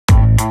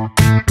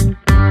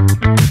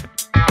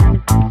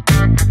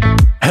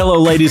Hello,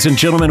 ladies and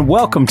gentlemen.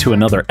 Welcome to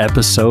another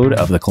episode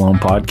of the Cologne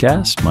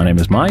Podcast. My name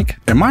is Myke.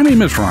 And my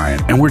name is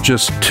Ryan. And we're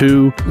just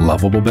two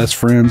lovable best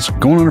friends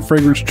going on a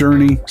fragrance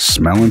journey,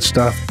 smelling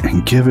stuff,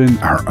 and giving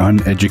our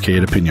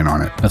uneducated opinion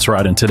on it. That's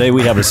right. And today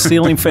we have a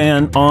ceiling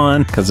fan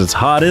on because it's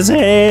hot as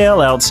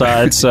hell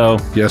outside. So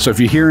yeah, so if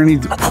you hear any,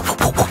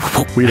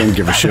 we don't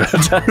give a shit.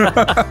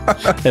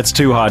 It's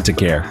too hot to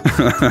care.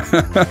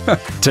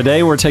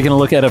 Today we're taking a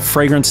look at a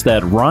fragrance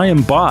that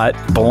Ryan bought,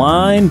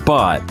 blind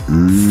bought,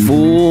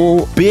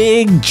 full,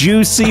 big,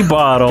 juicy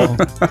bottle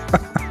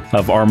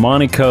of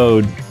Armani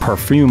Code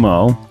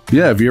Purfumo.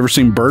 Yeah, have you ever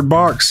seen Bird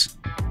Box?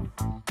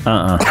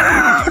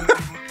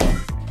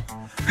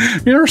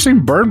 You ever seen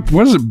Bird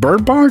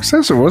Box?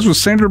 That's what it was with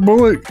Sandra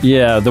Bullock.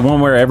 Yeah, the one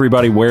where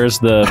everybody wears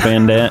the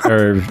bandana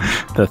or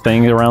the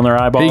thing around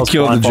their eyeballs. He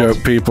killed the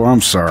joke, people.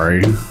 I'm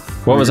sorry.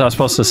 What was I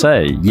supposed to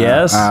say?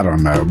 Yes? I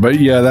don't know. But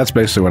yeah, that's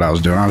basically what I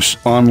was doing. I was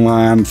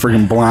online,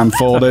 freaking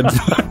blindfolded,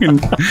 fucking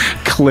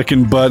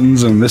clicking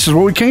buttons, and this is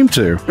what we came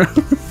to.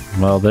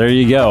 Well, there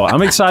you go.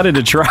 I'm excited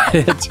to try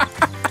it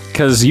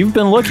because you've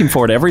been looking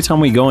for it. Every time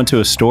we go into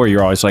a store,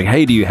 you're always like,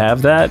 hey, do you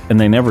have that? And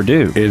they never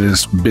do. It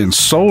has been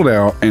sold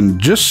out. And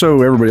just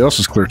so everybody else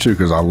is clear, too,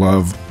 because I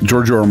love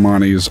Giorgio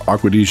Armani's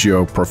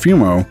Acquadigio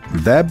Profumo,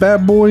 that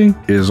bad boy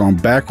is on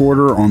back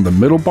order on the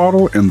middle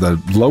bottle, and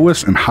the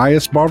lowest and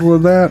highest bottle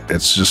of that,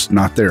 it's just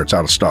not there. It's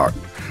out of stock.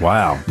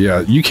 Wow.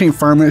 Yeah, you can't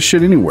find that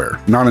shit anywhere.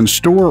 Not in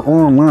store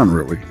or online,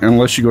 really,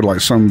 unless you go to like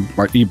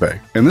eBay.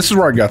 And this is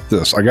where I got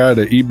this. I got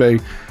it at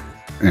eBay.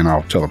 And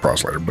I'll tell the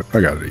price later, but I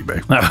got it at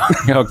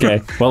eBay.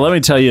 Okay. Well, let me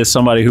tell you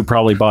somebody who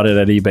probably bought it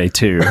at eBay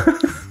too.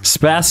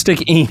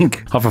 Spastic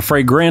Ink off of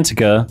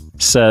Fragrantica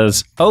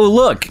says, oh,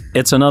 look,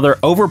 it's another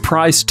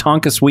overpriced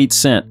Tonka Sweet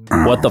scent.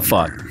 What the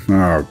fuck?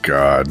 Oh,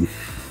 God.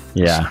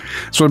 Yeah.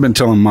 So what I've been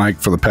telling Myke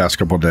for the past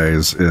couple of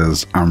days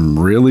is I'm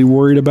really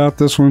worried about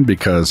this one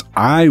because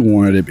I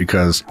wanted it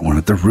because I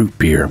wanted the root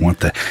beer. I want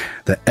the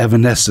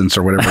evanescence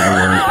or whatever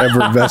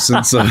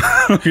effervescence.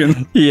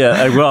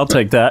 Yeah, well, I'll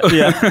take that.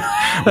 Yeah.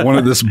 I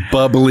wanted this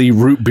bubbly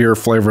root beer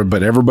flavor,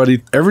 but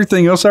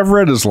everything else I've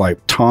read is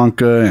like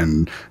Tonka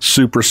and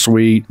super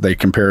sweet. They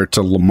compare it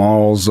to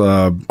Lamal's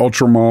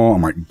Ultra Mall.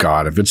 I'm like,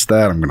 God, if it's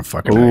that, I'm going to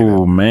fucking hate it.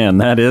 Oh, man,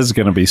 that is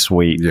going to be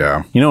sweet.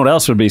 Yeah. You know what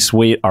else would be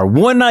sweet? Our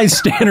one night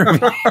stand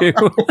review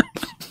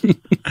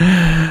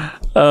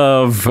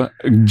of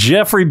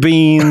Geoffrey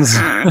Beane's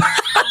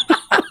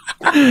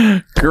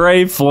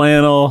gray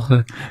flannel.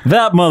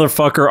 That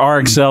motherfucker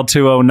RXL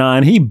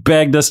 209. He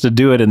begged us to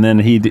do it, and then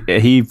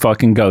he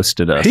fucking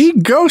ghosted us. He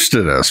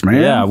ghosted us,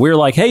 man. Yeah, we were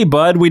like, hey,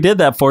 bud, we did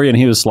that for you. And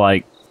he was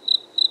like,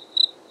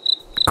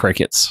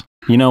 crickets.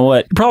 You know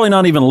what? You're probably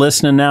not even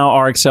listening now,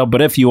 RXL,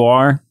 but if you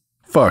are,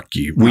 fuck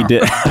you. We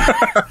did.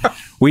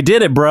 We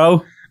did it,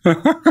 bro.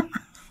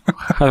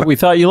 We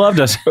thought you loved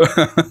us.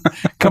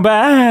 Come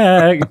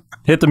back.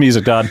 Hit the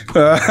music, Todd.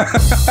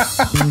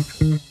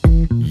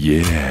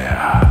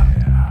 Yeah.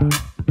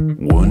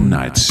 One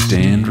night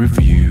stand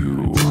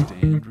review.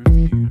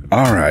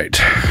 All right.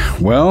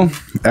 Well,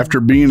 after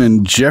being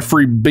in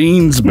Geoffrey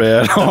Beane's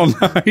bed all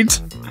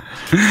night.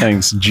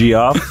 Thanks,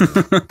 Geoff.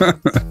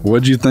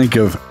 What'd you think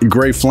of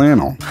gray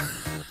flannel?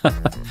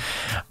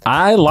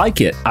 I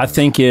like it. I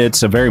think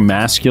it's a very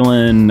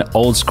masculine,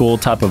 old school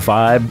type of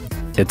vibe.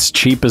 It's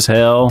cheap as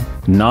hell,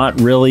 not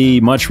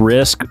really much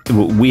risk.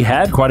 We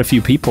had quite a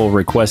few people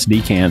request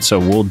decants, so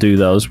we'll do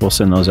those. We'll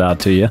send those out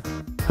to you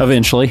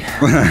eventually.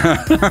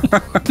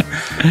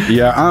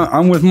 Yeah,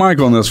 I'm with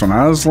Myke on this one.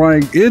 I was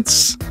like,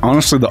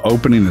 honestly, the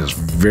opening is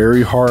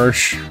very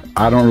harsh.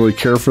 I don't really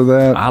care for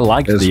that. I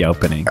like the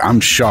opening. I'm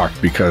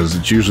shocked because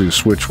it's usually a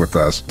switch with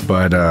us.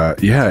 But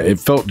yeah, it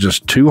felt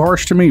just too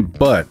harsh to me.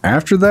 But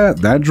after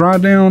that dry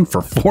down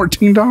for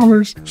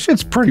 $14,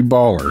 shit's pretty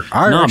baller.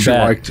 I actually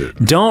liked it.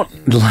 Don't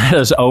let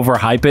us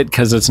overhype it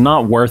because it's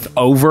not worth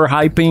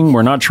overhyping.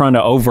 We're not trying to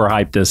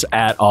overhype this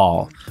at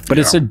all. But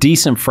it's a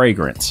decent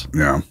fragrance.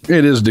 Yeah,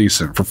 it is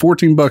decent. For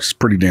 $14, it's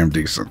pretty damn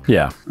decent.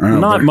 Yeah,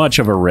 not much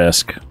of a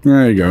risk.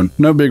 There you go.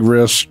 No big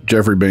risk.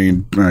 Geoffrey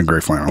Beene,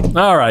 gray flannel.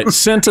 All right,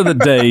 scent of the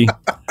day.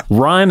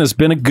 Ryan has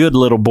been a good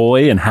little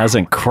boy and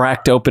hasn't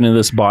cracked open in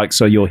this box,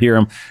 so you'll hear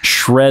him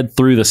shred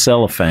through the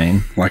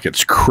cellophane. Like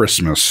it's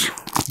Christmas.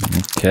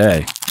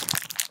 Okay.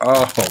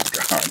 Oh,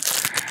 God.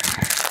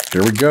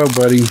 Here we go,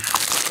 buddy.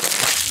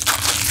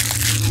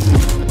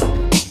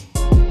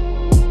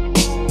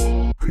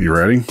 You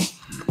ready?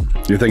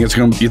 You think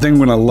I'm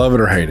gonna love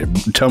it or hate it?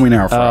 Tell me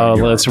now.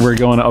 We're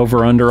going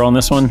over under on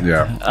this one.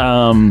 Yeah.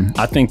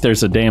 I think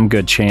there's a damn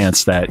good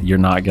chance that you're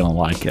not gonna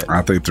like it.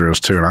 I think there is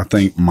too, and I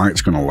think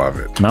Mike's gonna love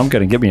it. And I'm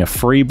gonna give me a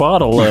free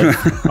bottle of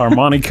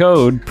Armani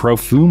Code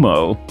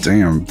Profumo.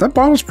 Damn, that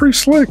bottle's pretty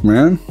slick,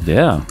 man.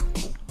 Yeah.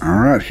 All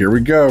right, here we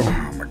go.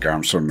 Oh my God,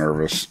 I'm so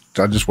nervous.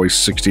 Did I just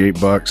waste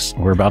 $68?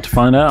 We're about to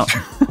find out.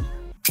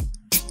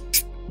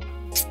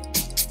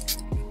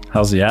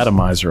 How's the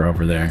atomizer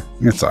over there?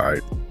 It's all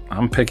right.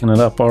 I'm picking it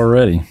up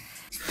already.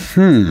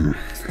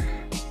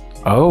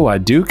 Oh, I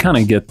do kind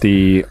of get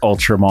the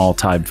Ultra Mall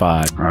type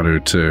vibe. I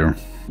do too.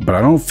 but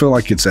I don't feel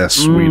like it's as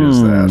sweet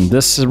as that.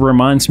 This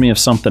reminds me of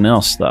something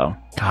else, though.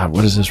 God,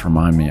 what does this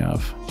remind me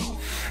of?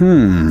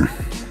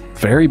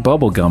 Very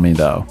bubblegummy,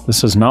 though.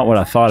 This is not what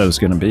I thought it was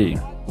going to be.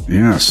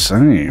 Yeah,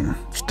 same.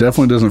 It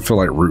definitely doesn't feel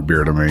like root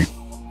beer to me.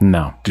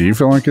 No. Do you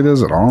feel like it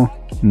is at all?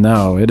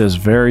 No, it is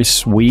very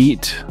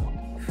sweet.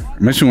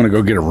 It makes me want to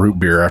go get a root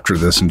beer after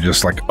this and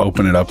just like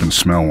open it up and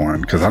smell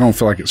one, because I don't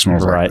feel like it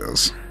smells like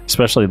this.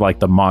 Especially like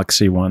the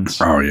Moxie ones.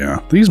 Oh, yeah.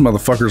 These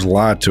motherfuckers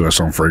lied to us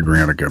on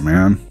Fragrantica,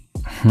 man.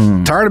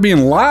 Tired of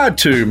being lied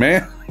to,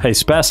 man. Hey,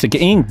 Spastic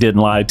Ink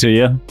didn't lie to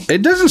you.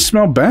 It doesn't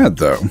smell bad,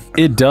 though.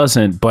 It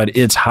doesn't, but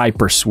it's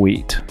hyper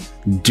sweet.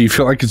 Do you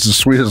feel like it's as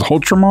sweet as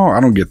Ultramall? I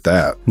don't get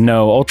that.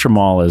 No,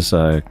 Ultramall is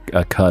a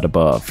cut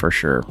above for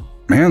sure.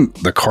 Man,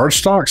 the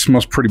cardstock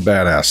smells pretty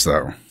badass,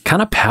 though.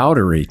 Kind of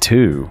powdery,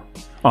 too,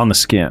 on the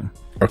skin.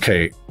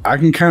 Okay, I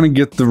can kind of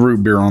get the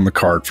root beer on the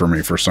card for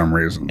me for some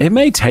reason. It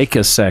may take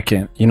a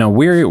second. You know,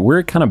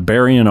 we're kind of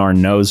burying our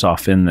nose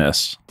off in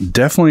this.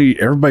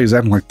 Definitely, everybody's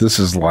acting like this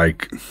is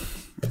like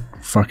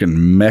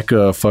fucking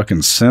mecca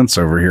fucking scents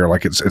over here.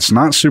 Like it's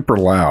not super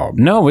loud.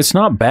 No, it's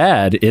not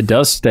bad. It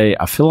does stay.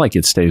 I feel like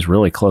it stays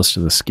really close to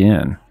the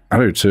skin. I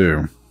do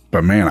too.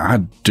 But man, I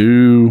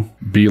do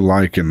be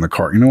liking the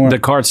card. You know what? The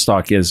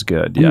cardstock is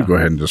good. I'm Yeah. gonna go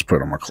ahead and just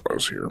put on my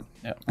clothes here.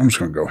 Yeah. I'm just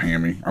gonna go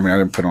hammy. I mean, I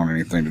didn't put on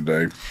anything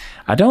today.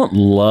 I don't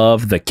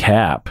love the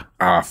cap.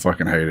 I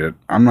fucking hate it.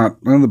 I'm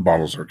not. None of the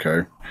bottles are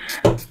okay.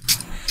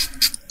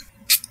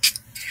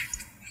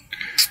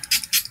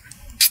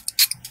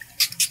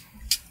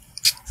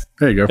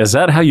 There you go. Is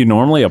that how you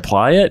normally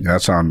apply it? Yeah,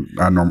 that's how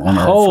I normally.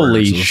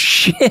 Holy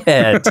shit.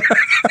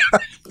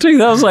 Dude,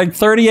 that was like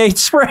 38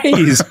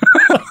 sprays.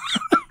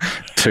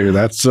 Dude,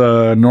 that's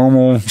a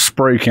normal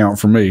spray count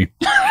for me.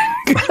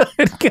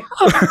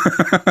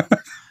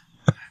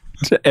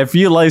 If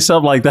you lace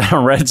up like that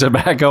on red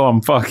tobacco,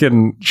 I'm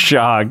fucking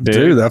shocked, dude.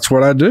 Dude, that's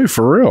what I do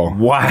for real.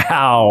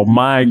 Wow,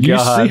 my You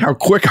God. see how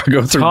quick I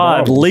go through Todd,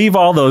 bottles. leave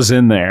all those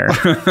in there.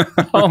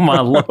 Oh, my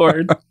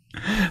Lord.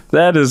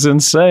 That is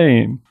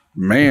insane.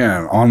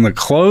 Man, on the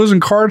clothes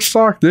and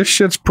cardstock, this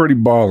shit's pretty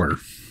baller.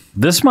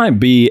 This might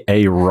be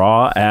a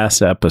raw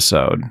ass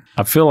episode.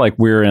 I feel like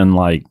we're in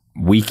like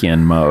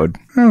weekend mode.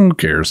 Who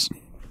cares?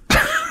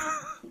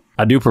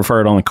 I do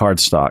prefer it on the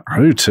cardstock. I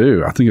do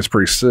too. I think it's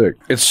pretty sick.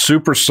 It's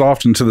super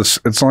soft into this.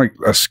 It's like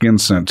a skin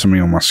scent to me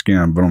on my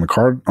skin, but on the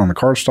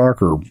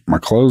cardstock or my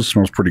clothes, it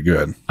smells pretty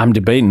good. I'm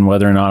debating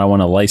whether or not I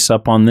want to lace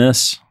up on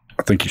this.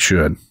 I think you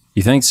should.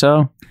 You think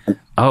so?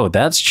 Oh,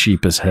 that's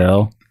cheap as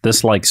hell.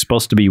 This like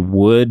supposed to be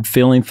wood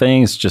feeling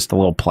thing. It's just a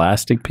little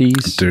plastic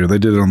piece. Dude, they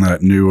did it on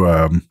that new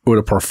Eau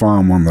de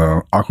Parfum on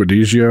the Acqua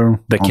di Gio.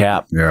 The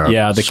cap.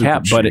 Yeah, the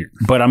cap.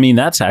 But I mean,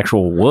 that's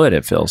actual wood,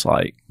 it feels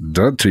like.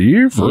 To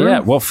you? For Yeah,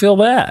 real? well, feel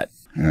that.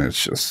 Yeah,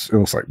 it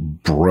looks like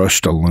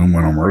brushed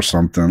aluminum or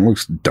something. It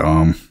looks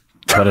dumb.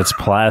 But it's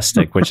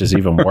plastic, which is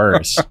even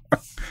worse.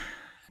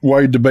 Why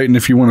are you debating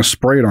if you want to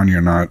spray it on you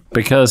or not?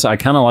 Because I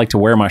kind of like to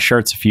wear my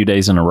shirts a few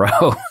days in a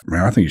row.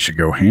 Man, I think you should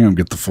go ham,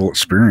 get the full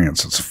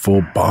experience. It's a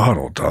full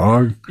bottle,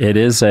 dog. It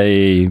is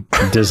a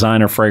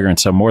designer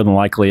fragrance, so more than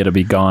likely it'll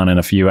be gone in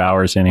a few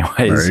hours anyways.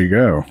 There you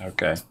go.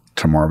 Okay.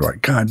 Tomorrow, I'll be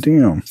like, God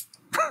damn.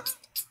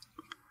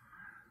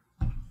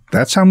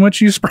 That's how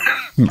much you spray?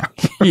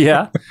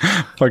 Yeah.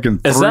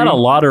 Fucking Is that a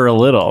lot or a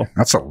little?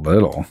 That's a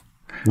little.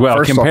 Well,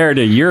 First compared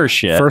to your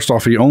shit. First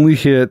off, he only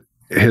hit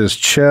his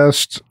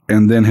chest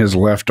and then his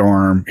left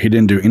arm. He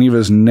didn't do any of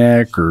his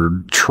neck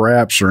or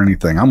traps or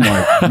anything. I'm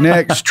like,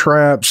 necks,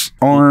 traps,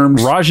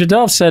 arms. Raja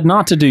Dove said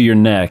not to do your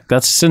neck.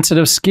 That's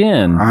sensitive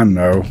skin. I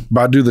know.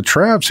 But I do the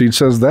traps. He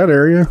says that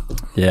area.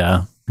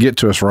 Yeah. Get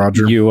to us,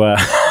 Roger. You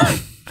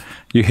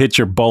you hit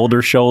your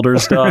boulder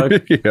shoulders, dog.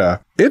 Yeah.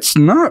 It's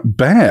not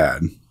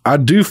bad. I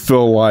do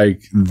feel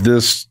like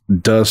this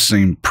does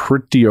seem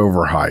pretty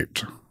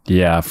overhyped.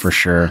 Yeah, for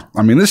sure.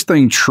 I mean, this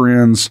thing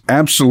trends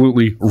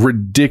absolutely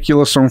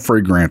ridiculous on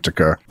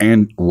Fragrantica.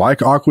 And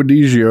like Acqua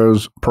di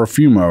Gio's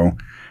Profumo,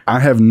 I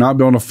have not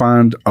been able to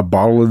find a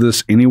bottle of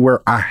this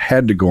anywhere. I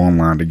had to go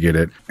online to get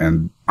it.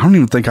 And I don't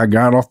even think I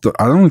got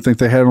I don't even think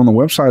they had it on the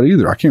website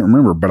either. I can't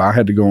remember, but I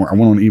had to go. I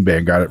went on eBay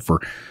and got it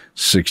for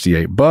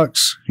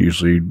 $68.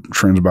 Usually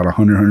trends about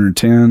 100,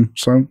 110.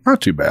 So not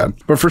too bad.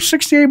 But for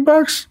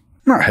 $68,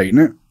 not hating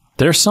it.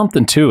 There's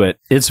something to it.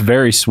 It's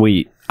very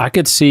sweet. I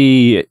could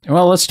see,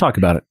 well, let's talk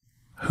about it.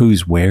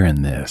 Who's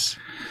wearing this?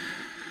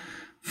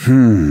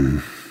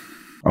 I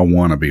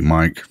want to be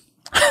Myke.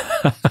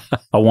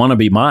 I want to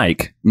be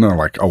Myke. No,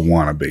 like I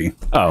want to be.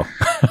 Oh.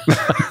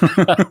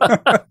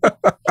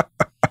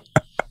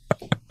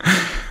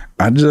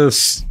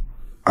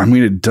 I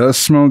mean, it does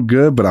smell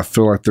good, but I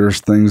feel like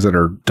there's things that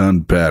are done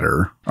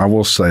better. I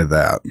will say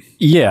that.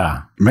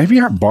 Yeah. Maybe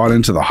I bought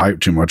into the hype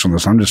too much on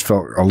this. I just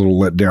felt a little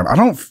let down.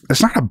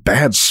 It's not a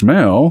bad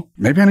smell.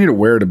 Maybe I need to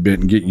wear it a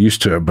bit and get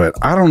used to it, but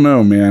I don't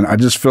know, man. I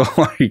just feel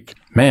like...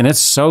 Man, it's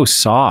so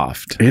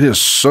soft. It is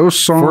so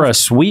soft. For a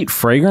sweet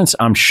fragrance,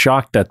 I'm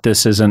shocked that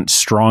this isn't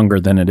stronger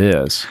than it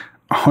is.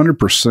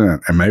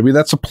 100%. And maybe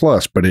that's a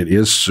plus, but it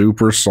is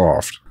super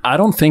soft. I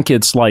don't think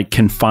it's like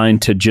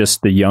confined to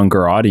just the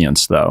younger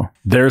audience, though.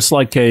 There's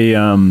like a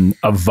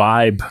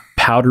vibe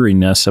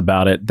powderiness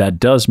about it that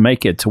does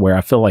make it to where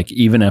I feel like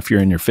even if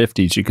you're in your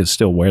 50s, you could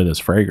still wear this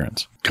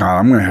fragrance. God,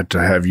 I'm going to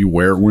have you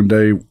wear it one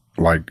day,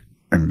 like,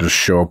 and just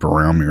show up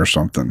around me or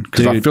something.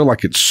 Because I feel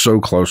like it's so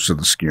close to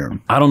the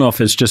skin. I don't know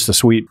if it's just the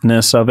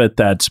sweetness of it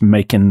that's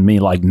making me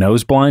like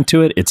nose blind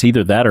to it. It's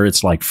either that or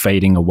it's like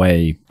fading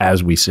away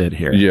as we sit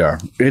here. Yeah,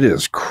 it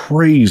is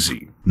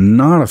crazy.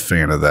 Not a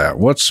fan of that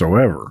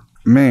whatsoever.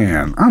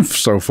 Man, I'm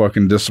so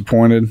fucking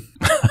disappointed.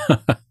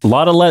 A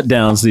lot of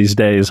letdowns these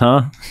days,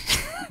 huh?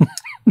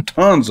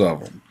 Tons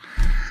of them.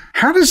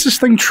 How does this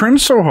thing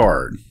trend so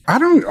hard? I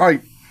don't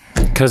like...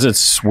 Because it's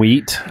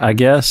sweet, I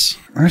guess.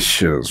 That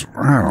shit is...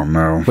 I don't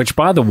know. Which,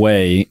 by the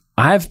way,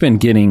 I've been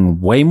getting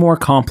way more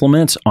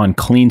compliments on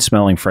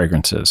clean-smelling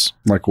fragrances.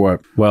 Like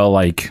what? Well,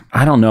 like,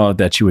 I don't know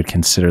that you would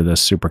consider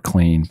this super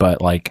clean,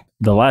 but like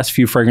the last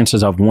few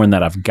fragrances I've worn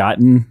that I've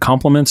gotten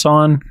compliments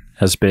on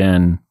has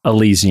been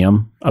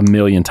Elysium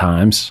 1,000,000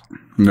 times.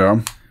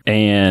 Yeah.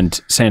 And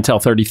Santal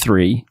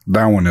 33.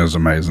 That one is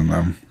amazing,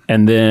 though.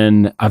 And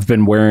then I've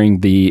been wearing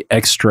the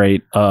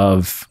extrait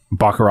of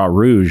Baccarat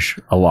Rouge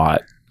a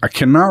lot. I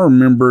cannot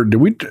remember. Did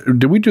we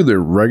do the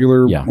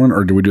regular one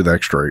or did we do the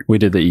extrait? We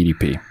did the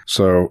EDP.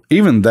 So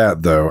even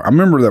that though, I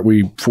remember that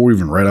before we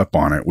even read up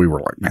on it, we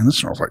were like, man, this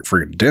smells like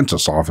freaking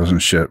dentist's office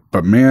and shit.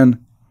 But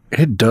man,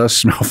 it does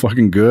smell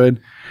fucking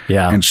good.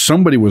 Yeah. And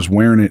somebody was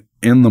wearing it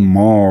in the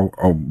mall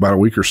about a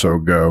week or so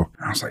ago.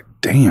 And I was like,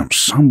 damn,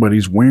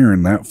 somebody's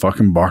wearing that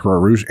fucking Baccarat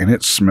Rouge and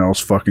it smells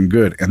fucking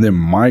good. And then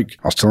Myke,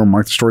 I was telling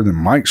Myke the story, then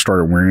Myke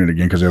started wearing it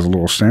again because he has a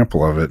little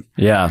sample of it.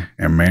 Yeah.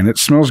 And man, it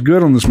smells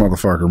good on this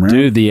motherfucker, man.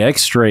 Dude, the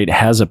extrait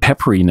has a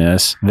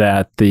pepperiness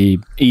that the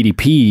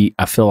EDP,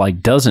 I feel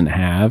like, doesn't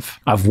have.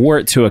 I've wore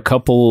it to a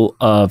couple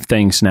of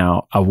things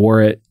now. I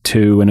wore it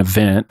to an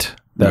event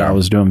that I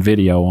was doing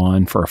video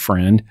on for a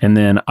friend. And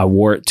then I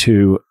wore it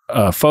to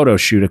a photo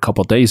shoot a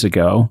couple days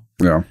ago.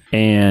 Yeah.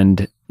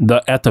 And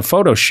at the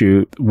photo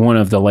shoot, one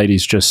of the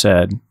ladies just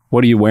said,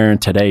 "What are you wearing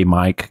today,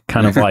 Myke?"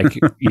 Kind of like,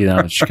 you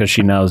know, because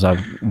she knows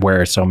I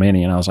wear so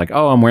many. And I was like,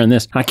 "Oh, I'm wearing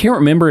this." I can't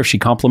remember if she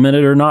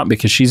complimented or not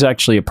because she's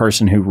actually a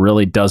person who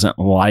really doesn't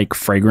like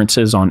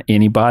fragrances on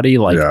anybody.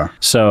 Like,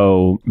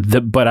 so,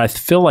 but I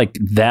feel like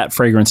that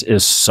fragrance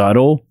is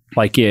subtle.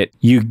 Like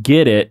you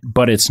get it,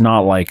 but it's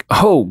not like,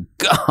 oh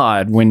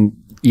God, when,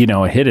 you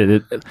know, it hit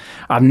it.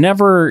 I've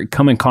never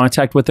come in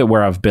contact with it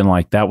where I've been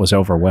like, that was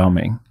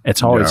overwhelming.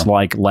 It's always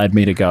like led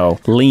me to go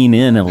lean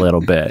in a little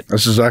bit.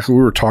 That's exactly,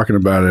 we were talking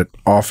about it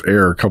off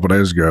air a couple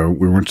days ago.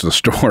 We went to the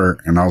store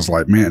and I was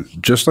like, man,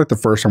 just like the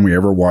first time we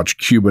ever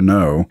watched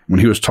Cubano, when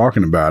he was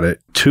talking about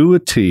it, to a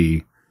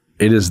T,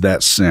 it is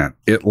that scent.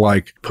 It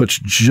like puts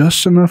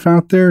just enough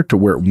out there to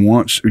where it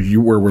wants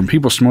where when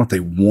people smell it,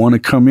 they want to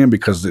come in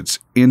because it's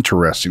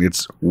interesting.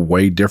 It's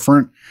way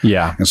different.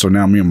 Yeah. And so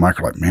now me and Myke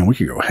are like, man, we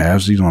could go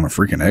halvesies on a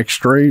freaking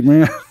extrait,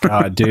 man.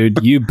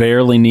 Dude, you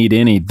barely need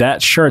any.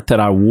 That shirt that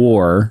I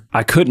wore,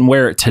 I couldn't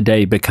wear it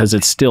today because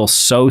it's still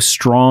so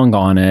strong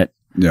on it.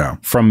 Yeah.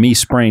 From me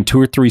spraying 2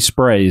 or 3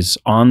 sprays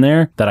on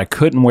there that I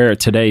couldn't wear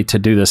it today to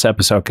do this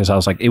episode because I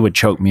was like, it would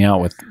choke me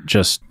out with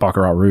just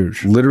Baccarat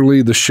Rouge.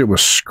 Literally, the shit was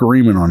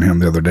screaming on him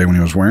the other day when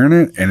he was wearing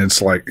it. And it's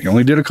like, he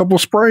only did a couple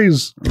of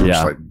sprays. And I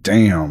was like,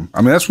 damn.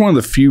 I mean, that's one of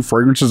the few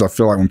fragrances I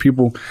feel like when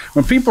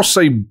people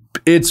say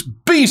it's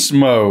beast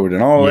mode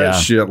and all that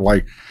shit,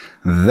 like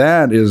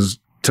that is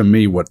to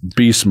me what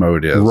beast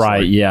mode is.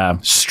 Right. Like, yeah.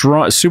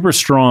 Strong, super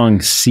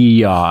strong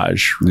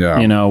sillage. Yeah.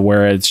 You know,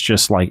 where it's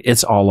just like,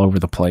 it's all over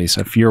the place.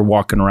 If you're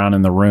walking around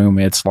in the room,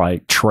 it's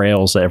like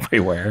trails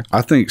everywhere.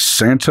 I think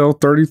Santal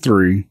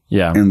 33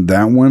 and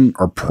that one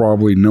are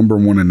probably number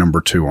 1 and number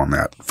 2 on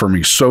that for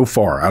me so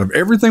far. Out of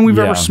everything we've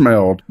ever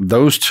smelled,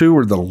 those two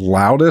are the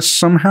loudest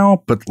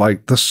somehow, but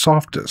like the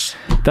softest.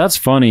 That's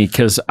funny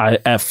because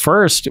at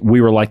first we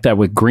were like that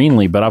with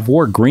Greenlee, but I've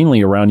wore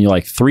Greenlee around you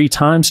like 3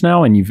 times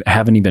now and you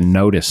haven't even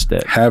noticed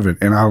it. Haven't.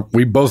 And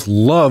we both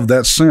love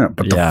that scent,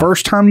 but the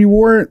first time you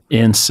wore it,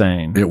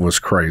 insane. It was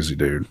crazy,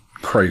 dude.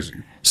 Crazy.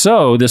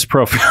 So this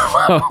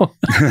Profumo,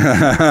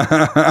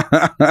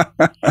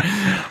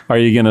 are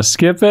you going to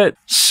skip it,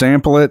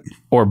 sample it,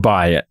 or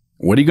buy it?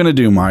 What are you going to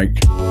do, Myke?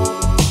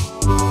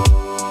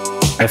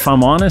 If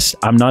I'm honest,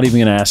 I'm not even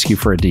going to ask you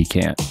for a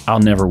decant. I'll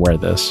never wear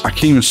this. I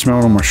can't even smell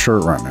it on my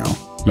shirt right now.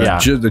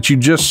 That you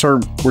just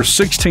served. We're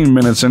 16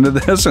 minutes into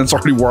this and it's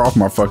already wore off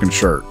my fucking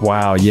shirt.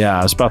 Wow. Yeah.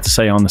 I was about to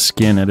say on the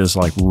skin, it is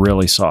like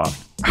really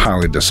soft.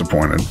 Highly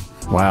disappointed.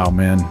 Wow,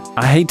 man.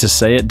 I hate to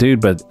say it,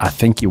 dude, but I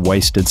think you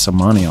wasted some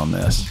money on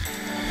this.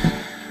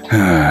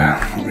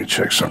 Let me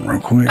check something real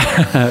quick.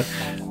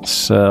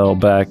 Sell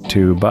back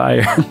to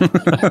buyer.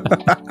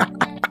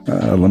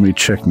 Let me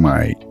check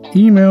my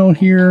email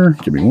here.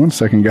 Give me 1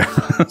 second,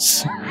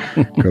 guys.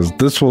 Because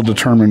this will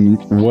determine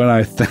what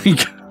I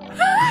think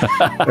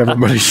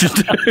everybody should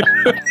do.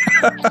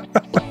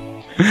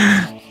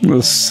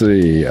 Let's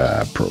see.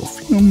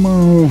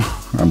 Profumo.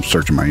 I'm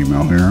searching my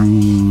email here.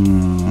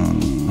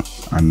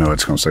 I I know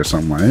it's going to say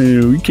something like, hey,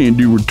 you can't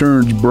do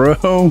returns,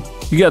 bro.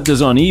 You got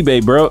this on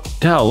eBay, bro.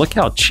 Dal, look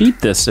how cheap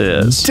this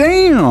is.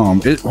 Damn.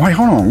 Wait,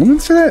 hold on. Let me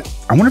see that.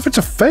 I wonder if it's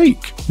a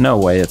fake. No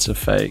way it's a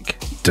fake.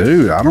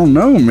 Dude, I don't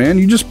know, man.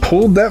 You just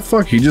pulled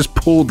that You just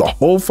pulled the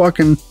whole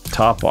fucking...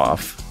 top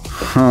off.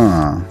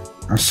 Huh.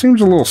 That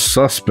seems a little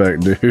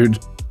suspect, dude.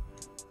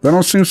 That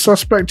don't seem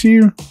suspect to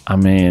you? I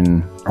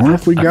mean... I wonder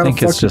if we got I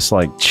think it's just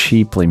like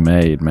cheaply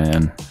made,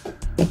 man.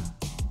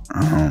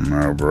 I don't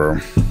know, bro.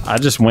 I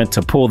just went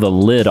to pull the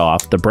lid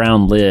off, the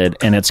brown lid,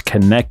 and it's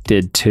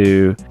connected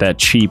to that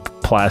cheap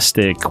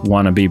plastic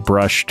wannabe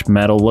brushed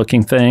metal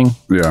looking thing.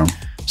 Yeah.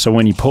 So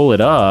when you pull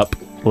it up,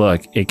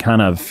 look, it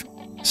kind of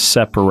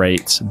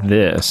separates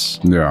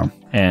this. Yeah.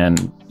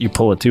 And you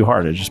pull it too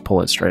hard, it just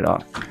pull it straight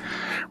off.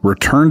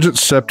 Returns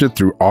accepted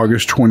through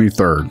August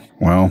 23rd.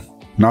 Well,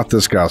 not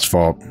this guy's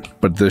fault,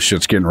 but this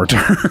shit's getting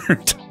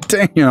returned.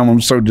 Damn, I'm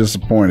so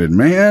disappointed,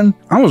 man.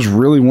 I was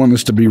really wanting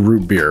this to be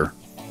root beer.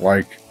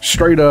 Like,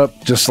 straight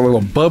up, just a little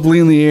bubbly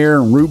in the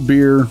air, root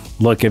beer.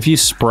 Look, if you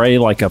spray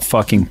like a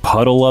fucking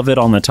puddle of it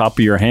on the top of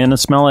your hand and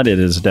smell it, it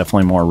is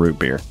definitely more root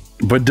beer.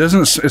 But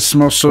doesn't it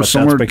smell so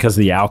similar? That's because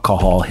the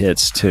alcohol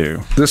hits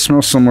too. This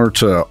smells similar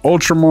to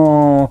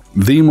Ultramall,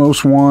 The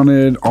Most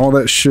Wanted, all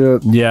that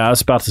shit. Yeah, I was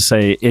about to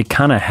say, it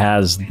kind of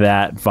has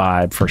that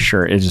vibe for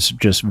sure. It's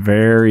just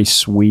very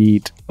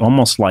sweet,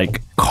 almost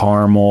like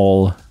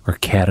caramel or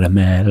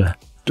caramel.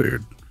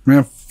 Dude,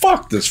 man,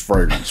 fuck this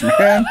fragrance,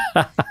 man.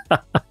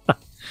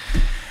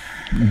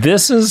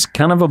 This is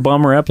kind of a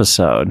bummer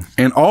episode.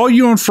 And all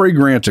you on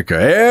Fragrantica,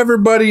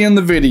 everybody in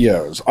the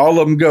videos,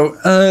 all of them go,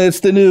 it's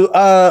the new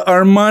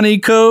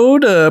Armani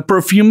code,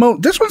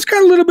 Profumo. This one's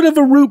got a little bit of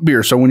a root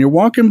beer. So when you're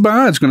walking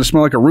by, it's going to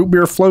smell like a root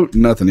beer float.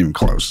 Nothing even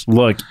close.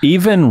 Look,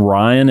 even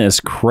Ryan, as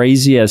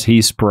crazy as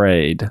he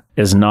sprayed,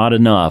 is not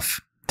enough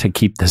to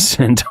keep the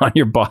scent on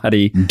your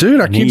body.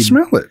 Dude, I can't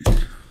smell it.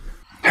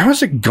 How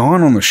is it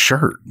gone on the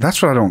shirt? That's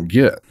what I don't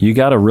get. You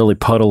got to really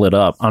puddle it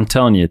up. I'm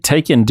telling you,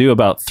 take and do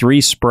about 3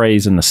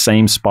 sprays in the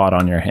same spot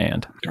on your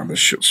hand. God, this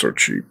shit's so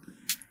cheap.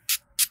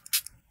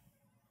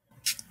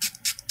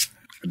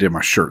 I did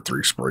my shirt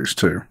 3 sprays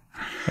too.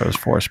 That was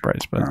 4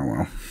 sprays, but oh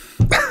well.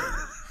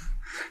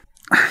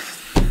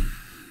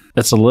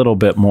 It's a little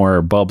bit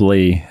more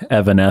bubbly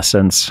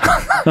evanescence.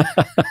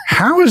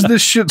 How is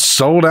this shit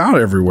sold out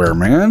everywhere,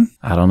 man?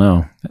 I don't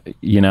know.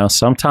 You know,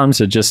 sometimes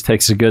it just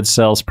takes a good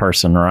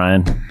salesperson,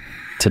 Ryan,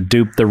 to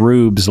dupe the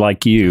rubes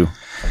like you.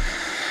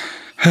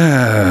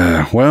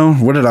 Well,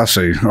 what did I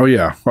say? Oh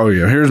yeah.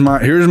 Here's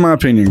my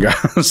opinion,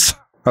 guys.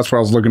 That's why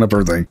I was looking up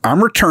everything.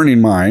 I'm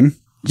returning mine.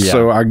 Yeah.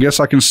 So I guess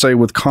I can say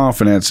with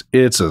confidence,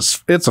 it's a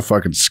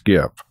fucking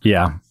skip.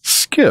 Yeah.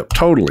 Skip,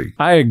 totally.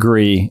 I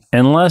agree.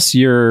 Unless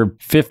you're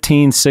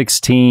 15,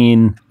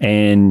 16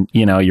 and,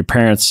 you know, your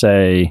parents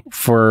say,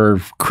 for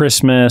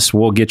Christmas,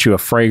 we'll get you a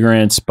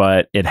fragrance,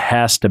 but it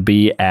has to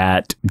be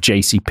at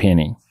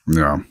JCPenney.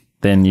 Yeah.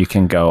 Then you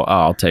can go, oh,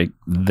 I'll take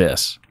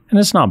this. And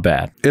it's not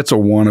bad. It's a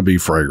wannabe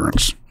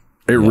fragrance.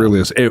 It really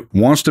is. It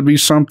wants to be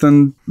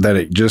something that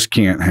it just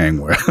can't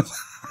hang with.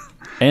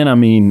 And I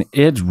mean,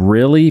 it's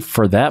really,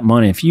 for that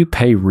money, if you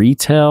pay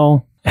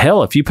retail,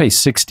 hell, if you pay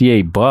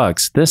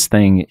 $68, this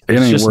thing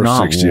is just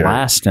not 68.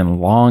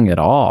 lasting long at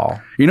all.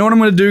 You know what I'm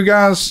going to do,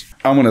 guys?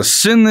 I'm going to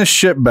send this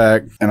shit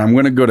back, and I'm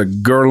going to go to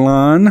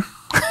Guerlain's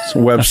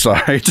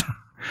website.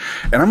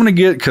 And I'm going to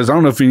get, because I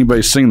don't know if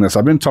anybody's seen this.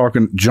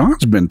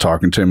 John's been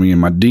talking to me in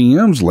my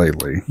DMs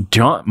lately.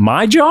 John?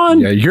 My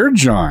John? Yeah, you're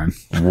John.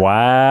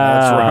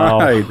 Wow.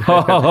 That's right.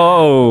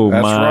 Oh,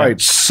 that's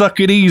right. Suck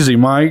it easy,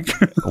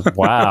 Myke.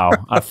 Wow.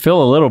 I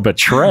feel a little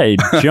betrayed.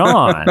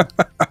 John.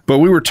 But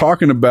we were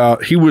talking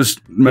about,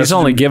 he's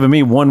only giving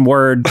me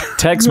 1-word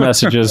text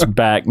messages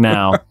back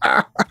now.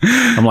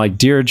 I'm like,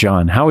 dear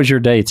John, how was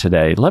your day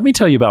today? Let me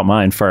tell you about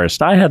mine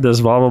first. I had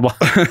this blah, blah,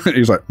 blah.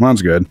 He's like,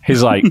 mine's good.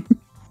 He's like,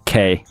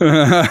 okay.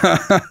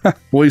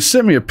 Well, he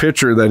sent me a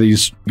picture that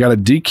he's got a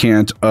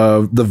decant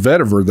of the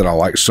vetiver that I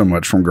like so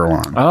much from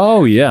Guerlain.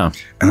 Oh, yeah.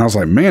 And I was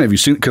like, man, have you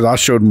seen it? Because I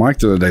showed Myke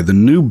the other day, the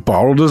new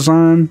bottle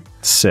design.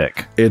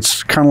 Sick.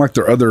 It's kind of like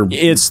their other...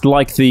 It's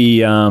like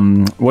the,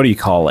 what do you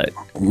call it?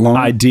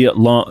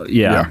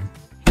 Yeah.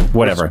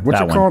 Whatever.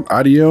 What's it called?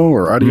 IDEO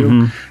or IDEO?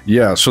 Mm-hmm.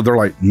 Yeah, so they're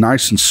like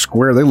nice and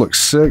square. They look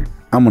sick.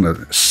 I'm going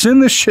to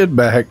send this shit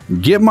back,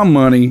 get my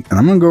money, and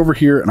I'm going to go over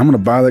here and I'm going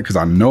to buy that because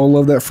I know I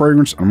love that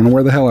fragrance. I'm going to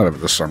wear the hell out of it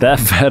this summer. That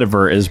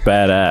vetiver is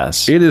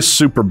badass. It is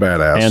super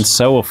badass. And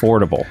so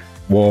affordable.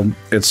 Well,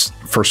 it's,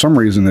 for some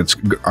reason,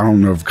 I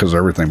don't know if because of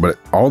everything, but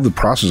all the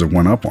prices have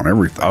went up on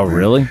everything. Oh,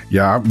 really?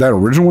 Yeah, that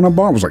original one I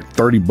bought was like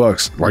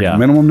 $30. Like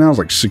minimum now is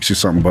like 60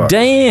 something bucks.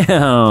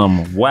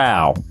 Damn.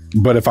 Wow.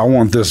 But if I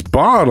want this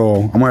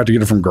bottle, I'm gonna have to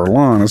get it from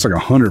Guerlain. It's like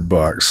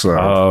 $100. So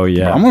oh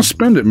yeah, I'm gonna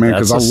spend it, man,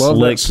 because I love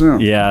that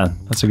scent. Yeah,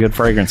 that's a good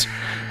fragrance.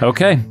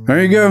 Okay,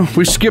 there you go.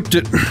 We skipped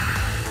it.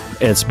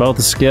 It's both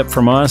a skip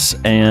from us,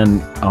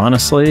 and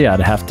honestly, I'd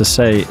have to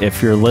say,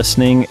 if you're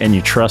listening and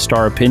you trust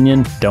our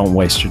opinion, don't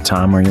waste your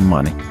time or your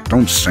money.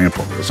 Don't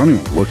sample this. Don't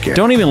even look at it.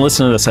 Don't even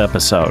listen to this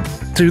episode.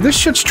 Dude, this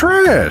shit's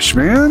trash,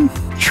 man.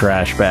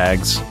 Trash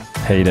bags.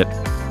 Hate it.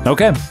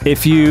 Okay.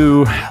 If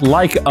you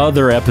like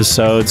other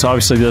episodes,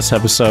 obviously this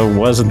episode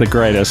wasn't the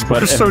greatest,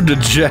 but We're so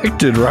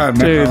dejected right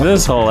now. dude,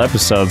 this whole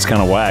episode's kind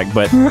of whack.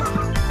 But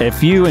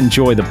if you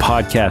enjoy the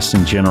podcast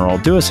in general,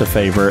 do us a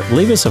favor,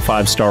 leave us a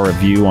 5-star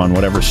review on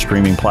whatever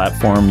streaming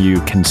platform you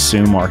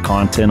consume our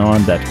content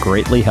on. That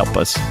greatly help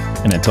us.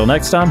 And until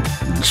next time,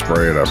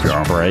 Spray it up,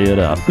 y'all. spray it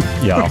up,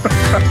 y'all.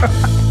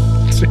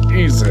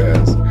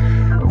 Jesus.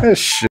 That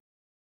shit.